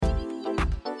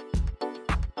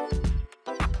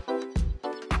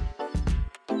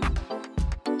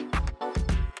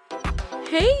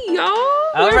Hey, y'all.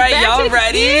 All right, y'all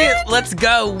ready? Let's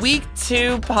go. Week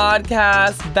 2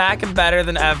 podcast, back and better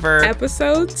than ever.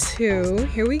 Episode 2.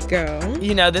 Here we go.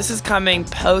 You know, this is coming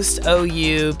post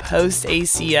OU, post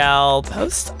ACL,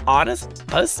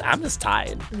 I'm just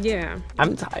tired. Yeah.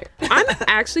 I'm tired. I'm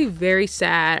actually very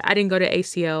sad I didn't go to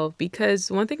ACL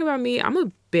because one thing about me, I'm a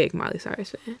big Miley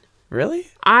Cyrus fan. Really?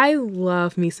 I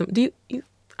love me some.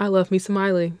 I love me some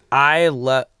Miley.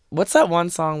 What's that one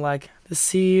song like? To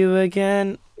see you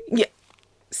again. Yeah.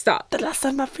 Stop. The last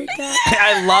time I forgot.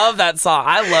 I love that song.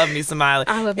 I love me some Miley.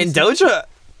 I love me and some Doja.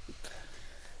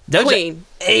 Queen.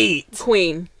 8.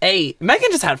 Queen. 8.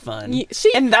 Megan just had fun. And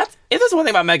if there's one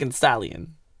thing about Megan Thee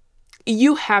Stallion.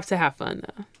 You have to have fun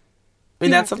though.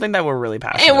 And that's something that we're really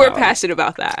passionate about. And we're passionate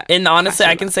about that. And honestly,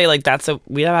 I can say like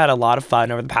we have had a lot of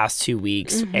fun over the past 2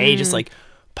 weeks. Mm-hmm. Just like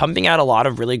pumping out a lot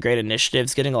of really great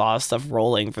initiatives, getting a lot of stuff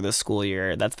rolling for the school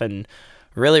year. That's been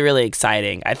really, really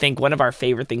exciting. I think one of our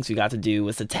favorite things we got to do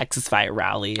was the Texas Fight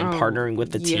Rally and partnering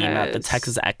with the team at the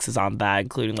Texas X's on that,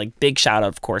 including like big shout out,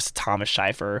 of course, to Thomas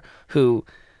Schleifer, who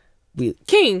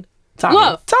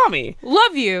Tommy.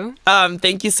 Love you.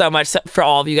 Thank you so much for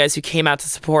all of you guys who came out to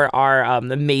support our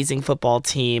amazing football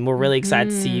team. We're really excited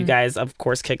to see you guys, of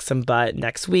course, kick some butt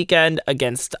next weekend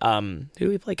against who do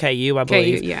we play? KU, I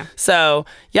believe. KU, yeah. So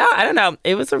yeah, I don't know.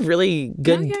 It was a really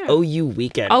good OU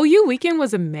weekend. OU weekend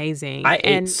was amazing. I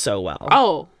ate so well.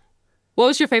 Oh, what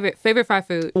was your favorite fried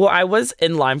food? Well, I was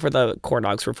in line for the corn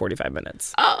dogs for 45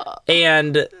 minutes. Oh.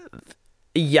 And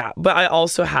yeah, but I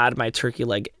also had my turkey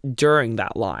leg during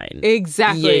that line.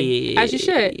 Exactly. Yeah. As you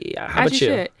should. Yeah. How about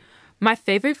you? My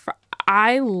favorite,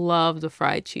 I love the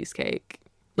fried cheesecake.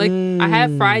 Like, I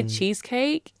had fried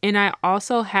cheesecake, and I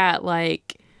also had,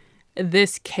 like,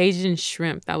 this Cajun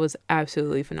shrimp that was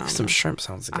absolutely phenomenal. Some shrimp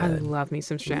sounds good. I love me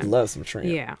some shrimp. Love some shrimp.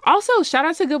 Yeah. Also, shout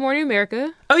out to Good Morning America.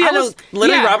 Oh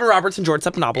yeah, Robin Roberts and George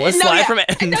Stephanopoulos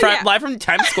live from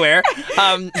Times Square.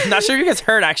 Not sure if you guys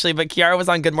heard actually, but Kiara was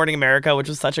on Good Morning America, which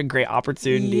was such a great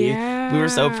opportunity. Yeah. We were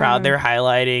so proud. They were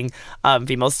highlighting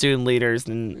female student leaders,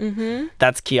 and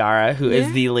that's Kiara, who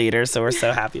is the leader. So we're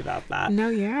so happy about that. No,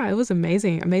 yeah, it was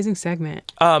amazing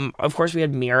segment. Of course, we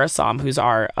had Mira Som, who's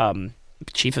our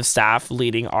chief of staff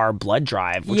leading our blood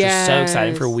drive, which is so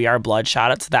exciting for We Are Blood. Shout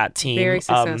out to that team. Very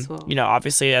successful.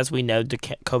 Obviously, as we know, the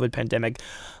COVID pandemic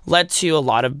led to a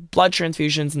lot of blood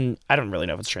transfusions, and I don't really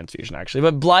know if it's transfusion actually,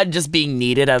 but blood just being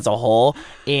needed as a whole.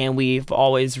 And we've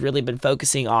always really been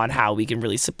focusing on how we can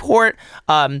really support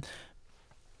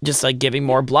just like giving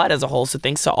more blood as a whole. So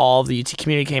thanks to all of the UT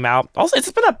community came out. Also,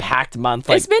 it's been a packed month.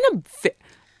 It's been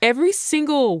every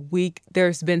single week,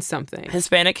 there's been something.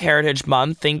 Hispanic Heritage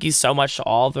Month. Thank you so much to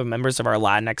all the members of our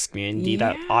Latinx community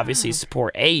that obviously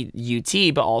support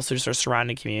UT, but also just our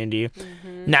surrounding community.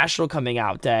 National Coming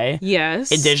Out Day.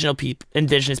 Yes.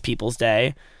 Indigenous Peoples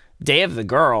Day. Day of the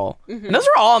Girl. And those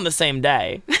are all on the same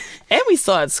day. And we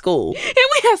still had school.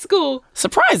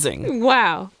 Surprising.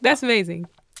 Wow. That's amazing.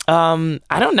 I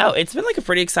don't know. It's been like a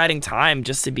pretty exciting time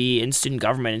just to be in student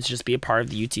government and to just be a part of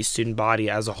the UT student body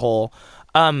as a whole.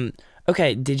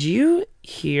 Okay, did you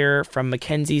hear from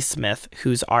Mackenzie Smith,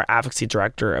 who's our advocacy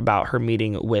director, about her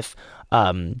meeting with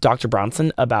Dr.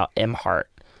 Bronson about MHeart?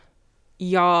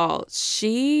 Y'all,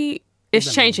 she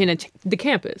is changing the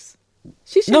campus.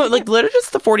 Literally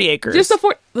just the 40 acres. Just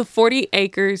the 40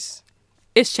 acres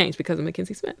is changed because of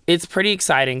Mackenzie Smith. It's pretty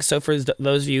exciting. So for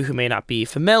those of you who may not be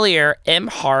familiar,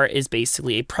 MHeart is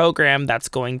basically a program that's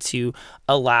going to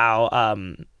allow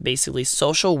basically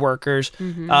social workers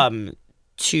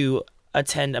to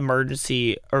attend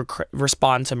emergency or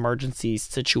respond to emergency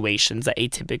situations that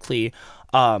atypically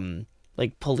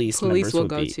like police members will would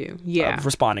go be to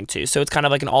responding to. So it's kind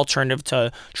of like an alternative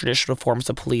to traditional forms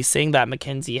of policing that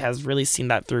Mackenzie has really seen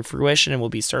that through fruition and will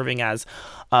be serving as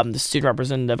the student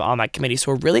representative on that committee.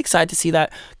 So we're really excited to see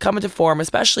that come into form,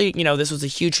 especially, this was a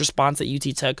huge response that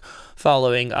UT took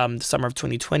following the summer of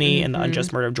 2020 and the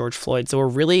unjust murder of George Floyd. So we're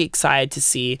really excited to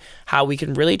see how we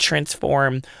can really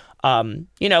transform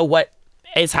what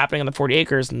is happening on the 40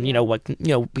 acres and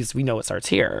because we know it starts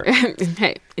here.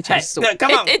 Hey,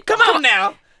 come on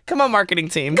now. Come on, marketing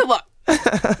team. Come on.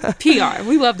 PR.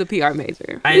 We love the PR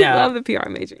major. I know. We love the PR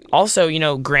major. Also,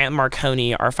 Grant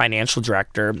Marconi, our financial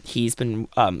director, he's been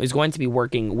is going to be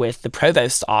working with the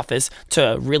provost's office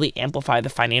to really amplify the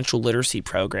financial literacy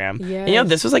program. Yes. And,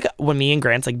 this was like when me and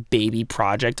Grant's like baby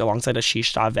project alongside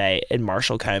Ashish Dave and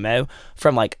Marshall Como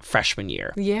from like freshman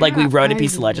year. Yeah, like we wrote a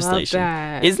piece of legislation.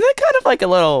 That. Isn't it kind of like a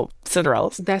little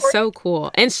Cinderella story? That's so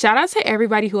cool. And shout out to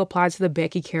everybody who applied to the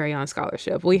Becky Carry-On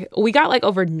scholarship. We got like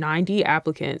over 90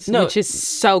 applicants, which is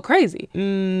so crazy.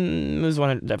 It was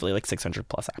definitely like 600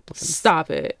 plus applicants.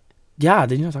 Stop it. Yeah,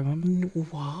 didn't you know what I'm talking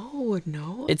about? Whoa,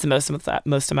 no. It's the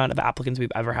most amount of applicants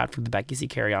we've ever had for the Becky C.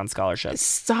 Carry On Scholarship.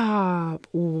 Stop.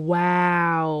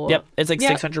 Wow. Yep, it's like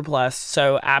 600 plus.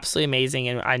 So absolutely amazing.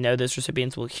 And I know those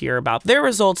recipients will hear about their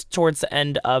results towards the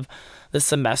end of the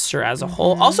semester as a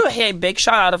whole. Also, hey, big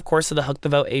shout out, of course, to the Hook the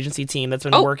Vote agency team that's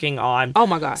been working on oh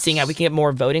my gosh, seeing how we can get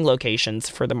more voting locations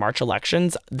for the March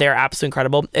elections. They're absolutely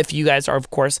incredible. If you guys are, of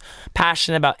course,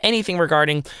 passionate about anything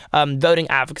regarding voting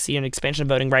advocacy and expansion of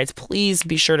voting rights, please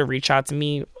be sure to reach out to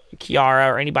me,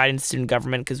 Kiara, or anybody in student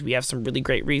government, because we have some really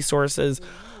great resources.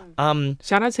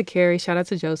 Shout out to Carrie. Shout out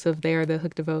to Joseph. They are the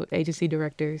Hook the Vote agency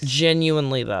directors.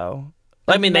 Genuinely, though.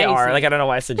 I mean, they are. Like, I don't know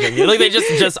why I said genuinely. Like, they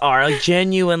just are. Like,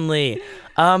 genuinely.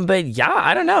 But yeah,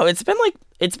 I don't know. It's been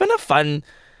a fun,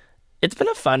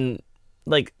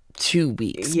 like, 2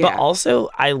 weeks. Yeah. But also,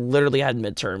 I literally had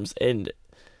midterms, and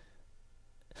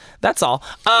that's all.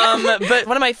 But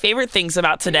one of my favorite things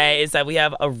about today is that we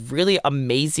have a really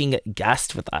amazing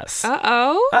guest with us.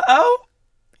 Uh-oh.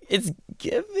 It's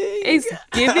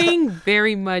giving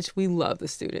very much. We love the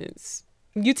students.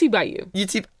 UT by you.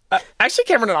 UT. Actually,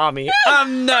 Cameron and Ami.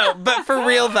 No, but for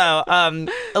real though,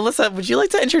 Alyssa, would you like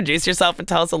to introduce yourself and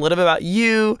tell us a little bit about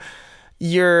you,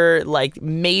 your like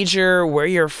major, where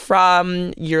you're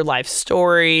from, your life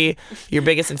story, your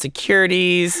biggest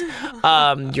insecurities,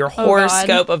 your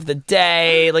horoscope of the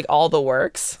day, like all the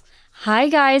works? Hi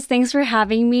guys, thanks for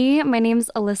having me. My name's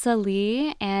Alyssa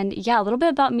Lee, and yeah, a little bit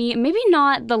about me. Maybe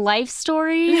not the life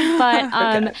story, but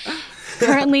okay.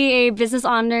 Currently a business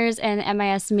honors and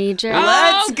MIS major.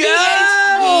 Let's go!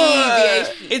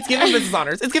 BHP. It's giving business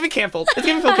honors. It's giving Campbell. It's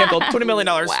giving Phil Campbell $20 million.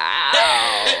 Wow.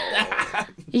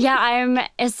 Yeah, I'm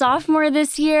a sophomore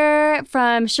this year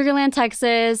from Sugar Land,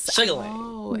 Texas.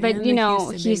 But you know,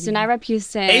 Houston. I rep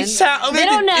Houston. They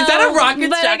don't know. Is that a Rockets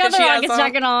but jacket? I got the Rockets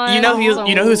jacket on. You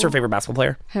know who's her favorite basketball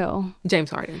player? Who? James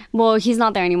Harden. Well, he's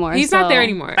not there anymore. He's not there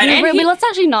anymore. Let's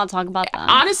actually not talk about that.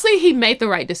 Honestly, he made the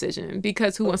right decision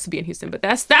because who wants to be in Houston? But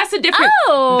that's a different.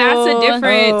 That's a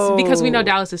difference because we know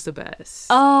Dallas is the best.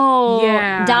 Oh,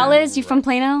 yeah. Dallas, you from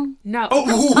Plano? No.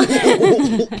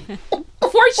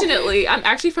 Fortunately, I'm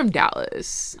actually from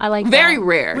Dallas. I like very that.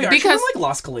 rare. Wait, because like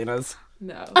Las Colinas.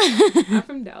 No, I'm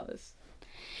from Dallas.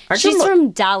 She's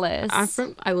from Dallas.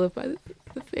 I live by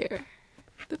the fair.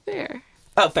 The fair.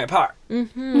 Oh, Fair Park.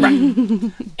 Mm-hmm.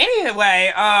 Right.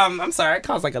 Anyway, I'm sorry. It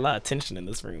caused like a lot of tension in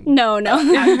this room. No.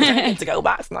 I to go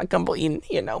back. It's not gonna be in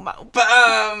here no more. But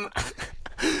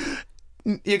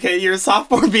okay, you're a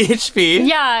sophomore BHP.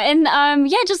 Yeah, and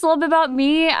just a little bit about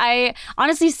me. I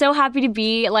honestly so happy to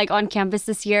be like on campus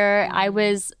this year. I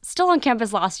was still on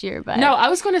campus last year, but no, I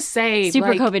was gonna say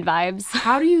super COVID vibes.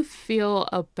 How do you feel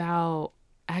about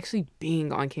actually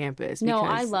being on campus? No,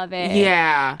 I love it.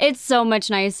 Yeah, it's so much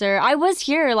nicer. I was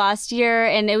here last year,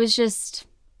 and it was just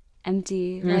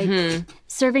empty, like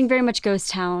serving very much ghost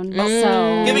town.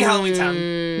 So giving Halloween Town.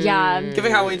 Yeah,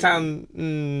 giving Halloween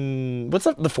Town. What's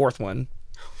the fourth one?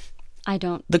 I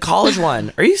don't. The college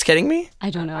one. Are you kidding me?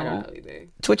 I don't know. I don't know either.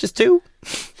 Twitch is 2?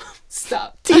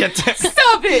 Stop.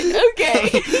 Stop it.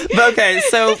 Okay. Okay,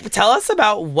 so tell us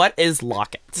about what is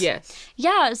Lock-It. Yes.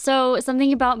 Yeah, so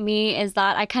something about me is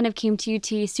that I kind of came to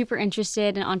UT super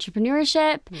interested in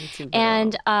entrepreneurship. Me too, girl.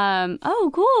 And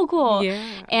cool. Yeah.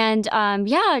 And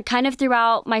kind of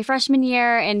throughout my freshman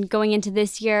year and going into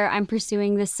this year, I'm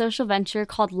pursuing this social venture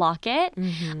called Lock-It.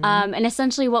 And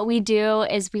essentially what we do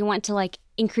is we want to like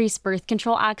increase birth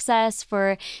control access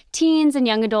for teens and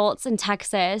young adults in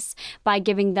Texas by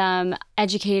giving them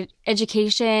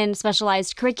education,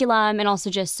 specialized curriculum, and also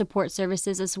just support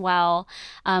services as well,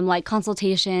 like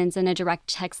consultations and a direct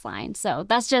text line. So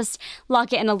that's just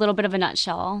Lock-It in a little bit of a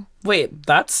nutshell. Wait,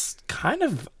 that's kind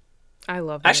of... I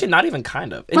love it. Actually, not even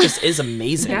kind of. It just is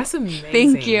amazing. That's amazing.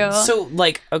 Thank you. So,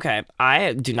 like, okay,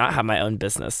 I do not have my own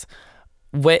business.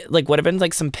 What have been,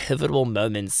 like, some pivotal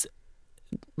moments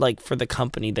like for the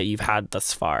company that you've had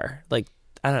thus far? Like,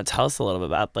 I don't know, tell us a little bit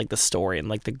about like the story and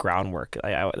like the groundwork.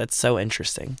 That's so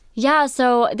interesting. Yeah,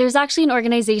 so there's actually an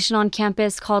organization on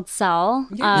campus called CEL,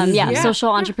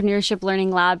 Social Entrepreneurship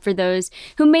Learning Lab, for those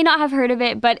who may not have heard of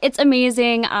it, but it's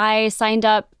amazing. I signed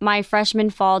up my freshman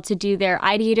fall to do their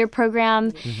Ideator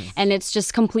program, and it's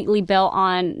just completely built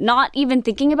on not even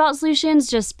thinking about solutions,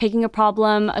 just picking a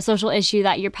problem, a social issue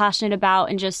that you're passionate about,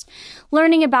 and just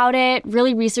learning about it,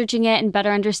 really researching it and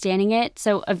better understanding it.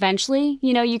 So eventually,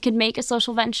 you could make a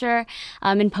social venture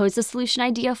and pose a solution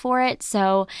idea for it.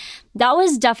 So that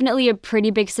was definitely a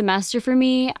pretty big semester for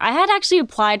me. I had actually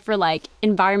applied for like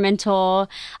environmental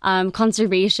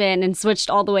conservation and switched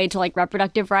all the way to like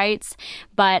reproductive rights.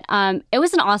 But it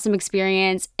was an awesome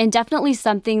experience, and definitely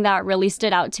something that really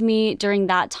stood out to me during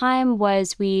that time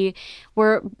was we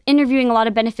were interviewing a lot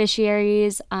of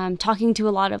beneficiaries, talking to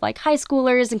a lot of like high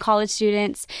schoolers and college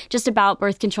students just about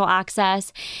birth control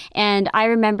access. And I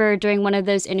remember during one of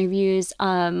those interviews,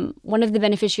 one of the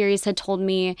beneficiaries had told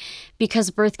me,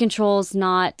 because birth control is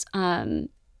not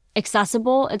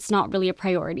accessible, it's not really a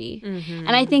priority.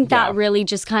 And I think that really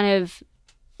just kind of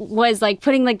was like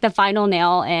putting like the final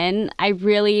nail in.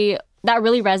 That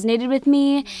really resonated with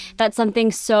me, that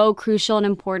something so crucial and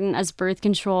important as birth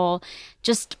control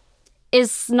just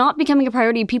is not becoming a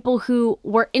priority. People who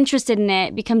were interested in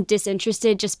it become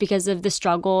disinterested just because of the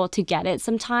struggle to get it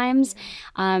sometimes.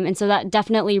 And so that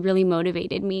definitely really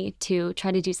motivated me to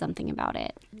try to do something about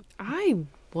it. I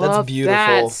love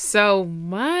that so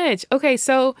much. Okay,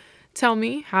 so tell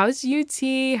me, how's UT?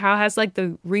 How has like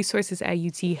the resources at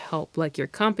UT helped like your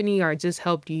company, or just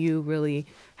helped you really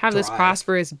have this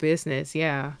prosperous business?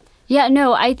 Yeah. Yeah,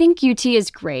 no, I think UT is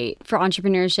great for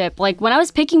entrepreneurship. Like when I was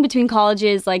picking between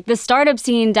colleges, like the startup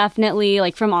scene definitely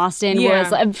like from Austin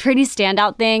was a pretty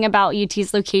standout thing about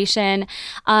UT's location.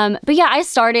 But yeah, I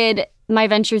started my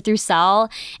venture through Cell,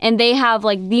 and they have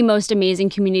like the most amazing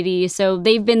community. So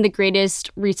they've been the greatest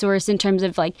resource in terms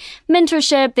of like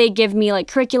mentorship. They give me like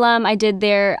curriculum. I did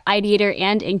their ideator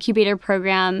and incubator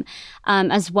program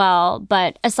as well.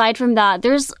 But aside from that,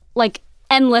 there's like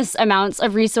endless amounts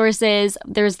of resources.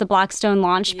 There's the Blackstone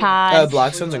Launchpad.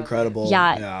 Blackstone's incredible.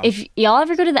 Yeah. If y'all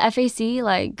ever go to the FAC,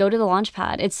 like go to the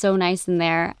Launchpad. It's so nice in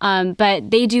there.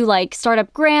 But they do like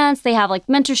startup grants. They have like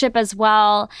mentorship as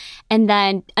well. And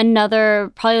then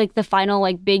another, probably like the final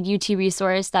like big UT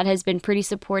resource that has been pretty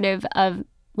supportive of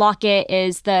Locket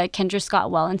is the Kendra Scott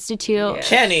Well Institute. Yeah.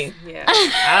 Kenny. Yeah.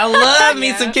 I love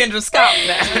me some Kendra Scott,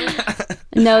 man.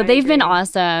 No, they've been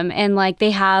awesome. And like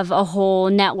they have a whole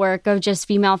network of just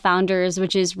female founders,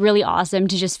 which is really awesome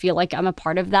to just feel like I'm a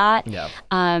part of that. Yeah.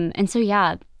 And so,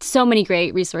 yeah, so many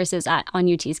great resources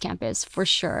on UT's campus for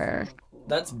sure.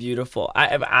 That's beautiful.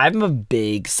 I'm a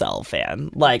big Cell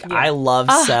fan. Like, I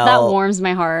love Cell. That warms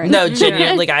my heart. No,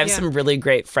 genuinely. Like, I have some really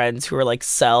great friends who are like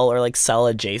Cell or like Cell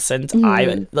adjacent.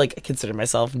 I like consider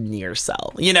myself near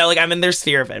Cell. You know, like I'm in their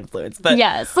sphere of influence. But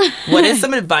yes. What is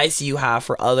some advice you have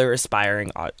for other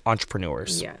aspiring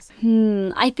entrepreneurs? Yes.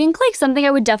 I think like something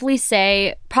I would definitely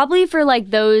say, probably for like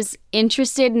those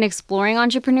interested in exploring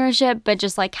entrepreneurship, but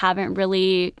just like haven't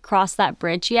really crossed that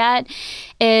bridge yet,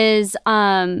 is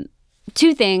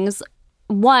two things.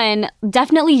 One,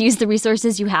 definitely use the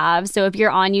resources you have. So if you're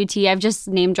on UT, I've just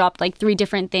name dropped like 3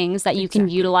 different things that you can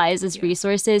utilize as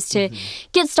resources to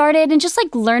get started and just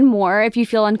like learn more if you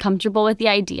feel uncomfortable with the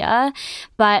idea.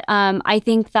 But I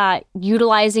think that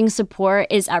utilizing support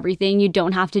is everything. You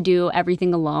don't have to do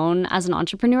everything alone as an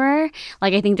entrepreneur.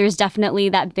 Like I think there's definitely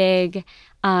that big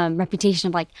reputation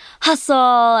of like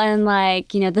hustle and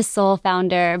like, you know, the sole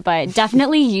founder, but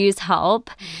definitely use help.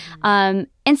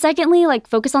 And secondly, like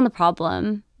focus on the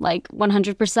problem, like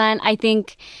 100%. I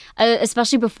think,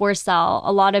 especially before Cell,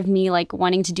 a lot of me like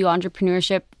wanting to do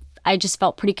entrepreneurship, I just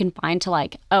felt pretty confined to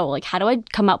like, oh, like how do I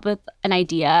come up with an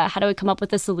idea? How do I come up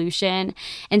with a solution?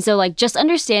 And so like just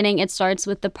understanding it starts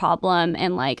with the problem,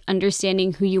 and like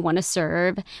understanding who you want to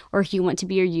serve or who you want to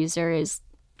be your user is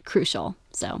crucial.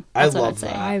 So that's what I'd say.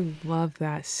 I love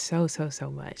that so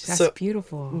much. That's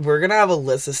beautiful. We're gonna have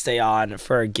Alyssa stay on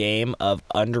for a game of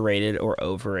underrated or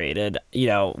overrated. You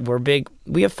know,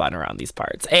 we have fun around these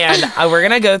parts, and we're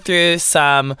gonna go through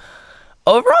some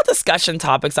overall discussion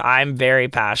topics that I'm very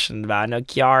passionate about. I know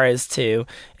Kiara is too,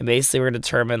 and basically we're gonna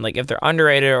determine like if they're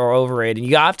underrated or overrated.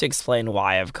 You have to explain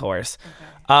why, of course.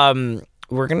 Okay.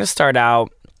 We're gonna start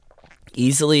out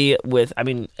easily with, I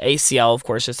mean, ACL of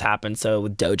course just happened, so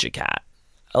with Doja Cat.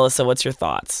 Alyssa, what's your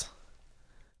thoughts?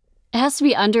 It has to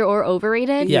be under or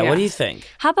overrated? Yeah, what do you think?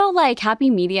 How about like happy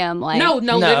medium? Like No,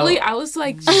 literally I was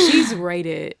like, she's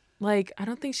rated. Like, I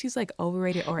don't think she's like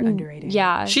overrated or underrated.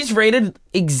 Yeah. She's rated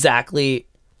exactly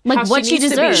like what she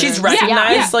deserves. She's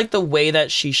recognized like the way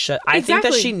that she should. I think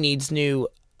that she needs new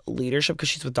leadership because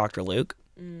she's with Dr. Luke.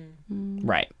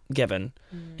 Right, given.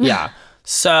 Yeah.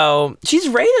 So she's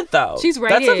rated though. She's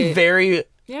rated. That's a very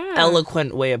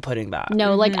eloquent way of putting that.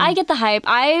 No, like I get the hype.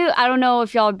 I don't know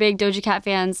if y'all are big Doja Cat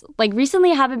fans. Like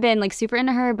recently I haven't been like super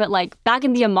into her, but like back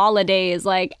in the Amala days,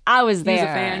 like I was there. You was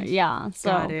a fan? Yeah.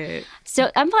 So Got it.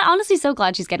 So I'm honestly so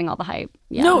glad she's getting all the hype.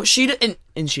 Yeah. No,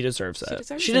 and she deserves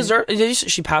it. She deserves.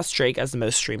 She passed Drake as the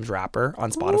most streamed rapper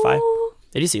on Spotify. Ooh.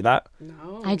 Did you see that?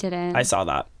 No, I didn't. I saw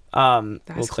that.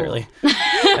 That's clearly. Cool.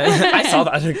 I saw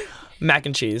that. Like, mac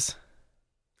and cheese.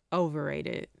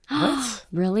 Overrated. What?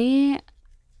 Really?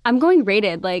 I'm going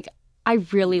rated. Like, I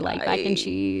really like mac and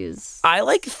cheese. I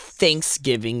like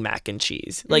Thanksgiving mac and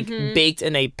cheese, like baked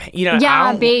in a you know.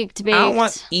 Yeah, baked. I don't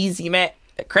want easy mac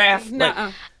craft.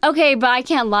 Like, Okay, but I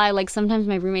can't lie. Like, sometimes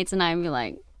my roommates and I be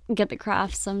like, get the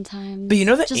Kraft sometimes. But you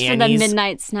know the just Annie's for the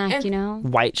midnight snack, you know?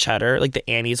 white cheddar, like the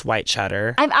Annie's white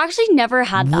cheddar. I've actually never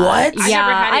had that. What? I Yeah,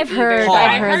 never had it I've either, heard. but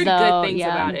I've I heard, heard though. good things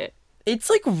Yeah. about it. It's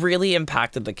like really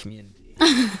impacted the community.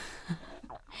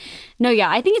 No, yeah,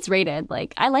 I think it's rated.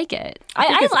 Like, I like it.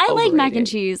 I it's like mac and overrated.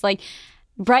 cheese. Like,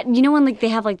 bread. You know when like they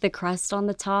have like the crust on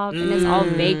the top and it's all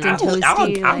baked and toasty.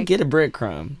 I'll like, get a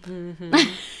breadcrumb.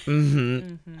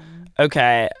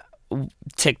 Okay,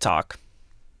 TikTok.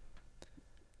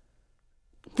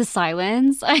 the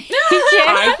silence. I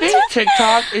think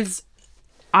TikTok is.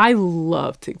 I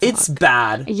love TikTok. It's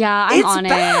bad. Yeah, I'm It's on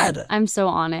bad. it. I'm so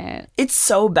on it. It's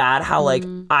so bad how like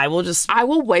I will just I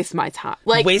will waste my time.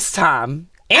 Like waste time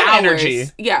and hours. energy.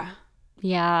 Yeah.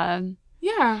 Yeah,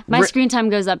 Yeah. my screen time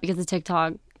goes up because of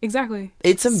TikTok. Exactly.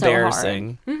 It's hard.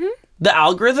 embarrassing. The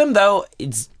algorithm though,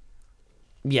 it's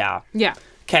yeah. Yeah.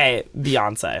 Okay,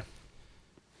 Beyonce.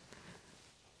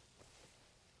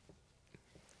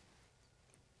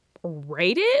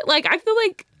 Rated? Like I feel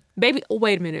like baby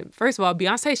wait a minute. First of all,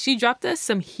 Beyonce, she dropped us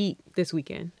some heat this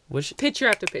weekend. Which Picture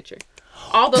after picture.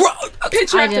 All those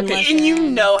picture I after didn't picture. listen. and you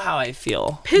know how I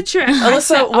feel. Picture.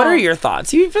 Alyssa, what are your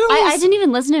thoughts? You feel I didn't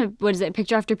even listen to what is it,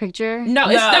 picture after picture. No,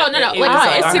 it's No, no. it Like was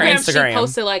on on her Instagram, Instagram. she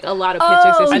posted like a lot of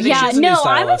pictures. Oh this think yeah, she's a new no,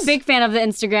 I'm a stylist. big fan of the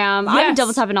Instagram. I'm Yes.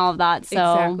 double tapping all of that. So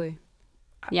Exactly.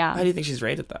 yeah, How do you think she's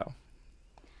rated though?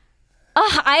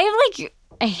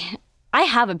 I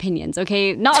have opinions,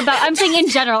 okay? Not about I'm saying in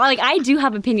general. Like I do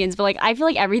have opinions, but like I feel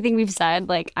like everything we've said,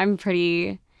 like I'm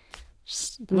pretty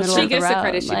just middle She of the gets the road.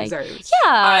 credit she Like, deserves.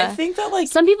 Yeah. I think that like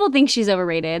Some people think she's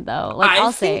overrated though. Like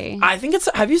I'll say. I think it's.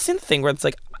 Have you seen the thing where it's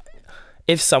like,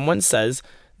 if someone says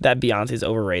that Beyonce's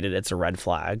overrated, it's a red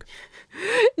flag.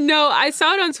 No, I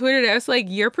saw it on Twitter. And I was like,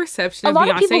 your perception of lot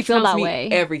of Beyonce people feel tells that me way.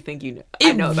 everything you know.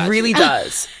 I know about really you.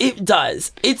 does. It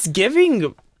does. It's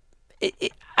giving.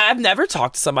 I've never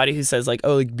talked to somebody who says like,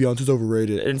 "Oh, like Beyonce's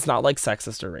overrated," and it's not like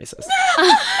sexist or racist.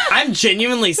 I'm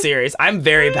genuinely serious. I'm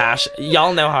very passionate.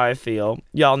 Y'all know how I feel.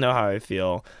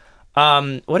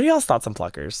 What are y'all's thoughts on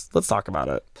Pluckers? Let's talk about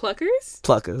it. Pluckers?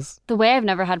 Pluckers. The way I've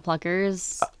never had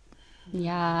Pluckers.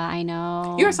 Yeah, I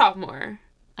know. You're a sophomore.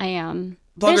 I am.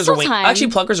 There's Pluckers still are wing. time.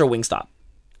 Actually, Pluckers are Wingstop.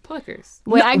 Pluckers.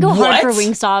 Wait, I go hard for what?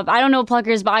 Wingstop. I don't know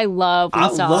Pluckers, but I love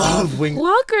Wingstop. Wing.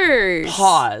 Pluckers.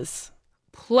 Pause.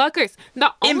 Pluckers.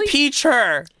 The only Impeach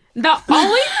her.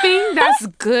 thing that's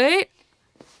good.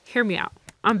 Hear me out.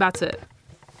 I'm about to.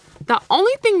 The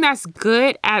only thing that's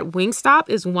good at Wingstop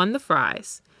is 1, the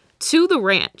fries, 2, the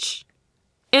ranch,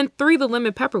 and 3, the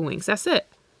lemon pepper wings. That's it.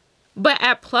 But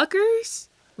at Pluckers,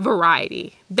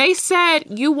 variety. They said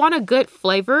you want a good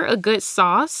flavor, a good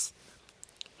sauce.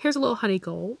 Here's a little honey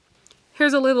gold.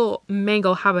 Here's a little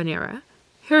mango habanero.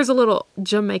 Here's a little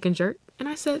Jamaican jerk. And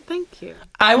I said, thank you.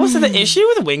 I will say the issue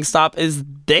with Wingstop is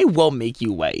they will make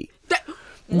you wait.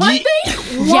 What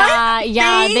thing?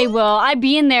 Yeah, they will. I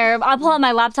be in there. I'll pull out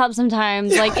my laptop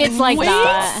sometimes. Like it's like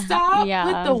that. Stop Yeah.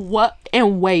 with the what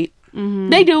and wait.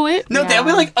 They do it. No, they'll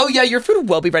be Yeah. like, "Oh yeah, your food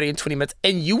will be ready in 20 minutes,"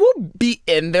 and you will be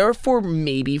in there for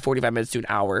maybe 45 minutes to an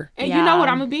hour. And you know Yeah. what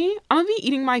I'm gonna be? I'm gonna be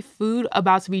eating my food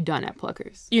about to be done at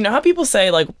Pluckers. You know how people say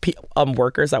like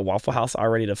workers at Waffle House are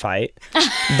ready to fight?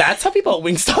 That's how people at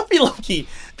Wingstop be low-key.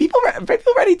 People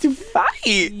ready to fight.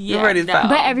 Yeah, Ready to no. fight.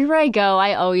 But everywhere I go,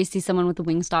 I always see someone with a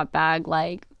Wingstop bag.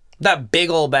 Like That big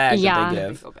old bag Yeah. that they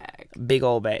give. Go back. Big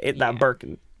old bag. That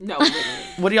Birkin. No. literally.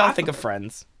 What do y'all think of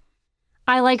Friends?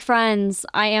 I like Friends.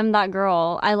 I am that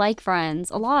girl. I like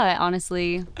Friends a lot,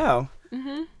 honestly. Oh.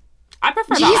 I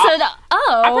prefer She the. said,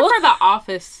 "Oh." I prefer the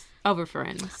Office over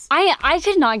Friends. I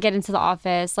could not get into The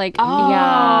Office. Like,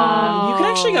 yeah. You can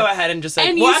actually go ahead and just say,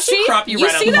 And well, you actually see, crop you you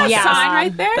right see out the that podcast. sign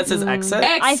right there? That says exit.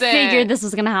 I figured this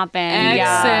was gonna happen.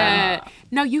 Yeah. Exit.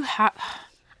 No, you have.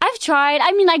 I've tried.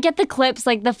 I mean, I get the clips,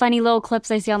 like the funny little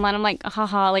clips I see online. I'm like,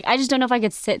 haha. Like, I just don't know if I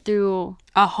could sit through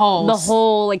A whole. the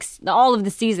whole, like, all of the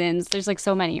seasons. There's like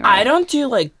so many, right? I don't do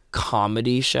like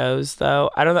comedy shows though.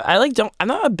 I don't know. I'm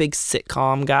not a big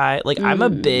sitcom guy. Like I'm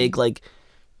a big like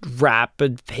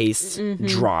rapid paced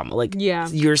drama. Like Yeah.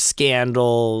 your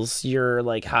Scandals, your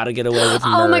like How to Get Away with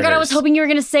Murder. Oh my god, I was hoping you were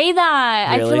gonna say that.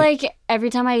 I Really? feel like every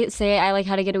time I say I like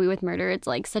How to Get Away with Murder, it's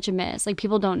like such a miss. Like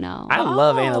people don't know. I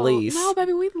love Annalise. No,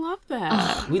 baby, we love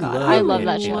that. We love I love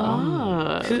that show.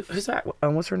 Love. Who's that?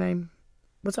 What's her name?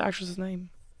 What's the actress's name?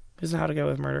 Who's in How to Get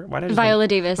Away with Murder? Why did I just Viola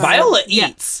Davis. Viola Yeah.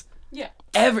 Eats. Yeah.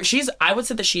 I would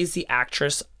say that she's the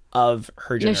actress of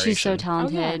her No, generation. she's so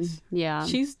talented. yes. Yeah.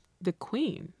 She's the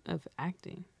queen of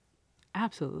acting.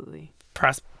 Absolutely.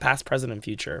 Past, present, and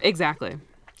future. Exactly.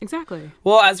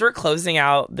 Well, as we're closing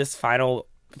out this final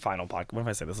podcast, what if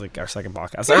I say this is like our second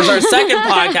podcast? There's our second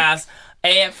podcast.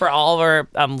 And for all of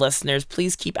our listeners,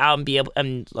 please keep out and be able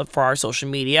and look for our social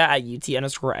media at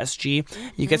UT_SG.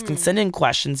 You guys can send in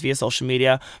questions via social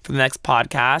media for the next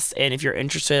podcast. And if you're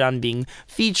interested on being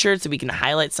featured so we can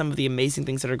highlight some of the amazing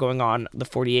things that are going on the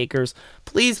 40 acres,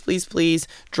 please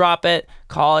drop it.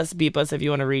 Call us, beep us if you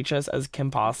want to reach us, as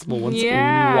Kim Possible once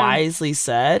wisely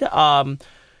said.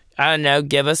 I don't know,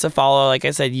 give us a follow. Like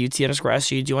I said,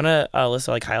 UT_SG. Do you want to, Alyssa,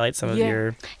 like highlight some of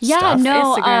your stuff?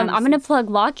 No, Instagram. I'm going to plug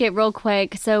Locket real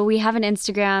quick. So we have an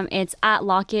Instagram. It's at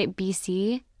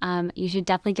LocketBC. You should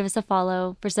definitely give us a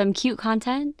follow for some cute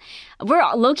content. We're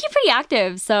low-key pretty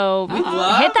active, so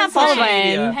hit that follow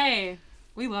button. Hey,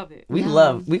 we love it. We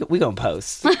gonna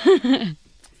post.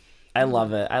 I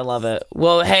love it.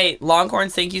 Well, hey,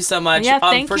 Longhorns, thank you so much. Yeah,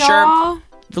 thank for y'all.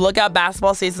 sure. Look out,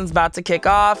 basketball season's about to kick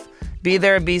off. Be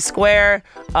there, be square.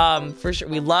 For sure.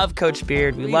 We love Coach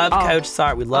Beard. We love Coach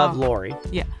Sart. We love Lori.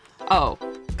 Yeah. Oh.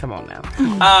 Come on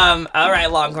now. All right,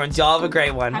 Longhorns. Y'all have a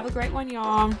great one. Have a great one,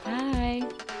 y'all. Bye.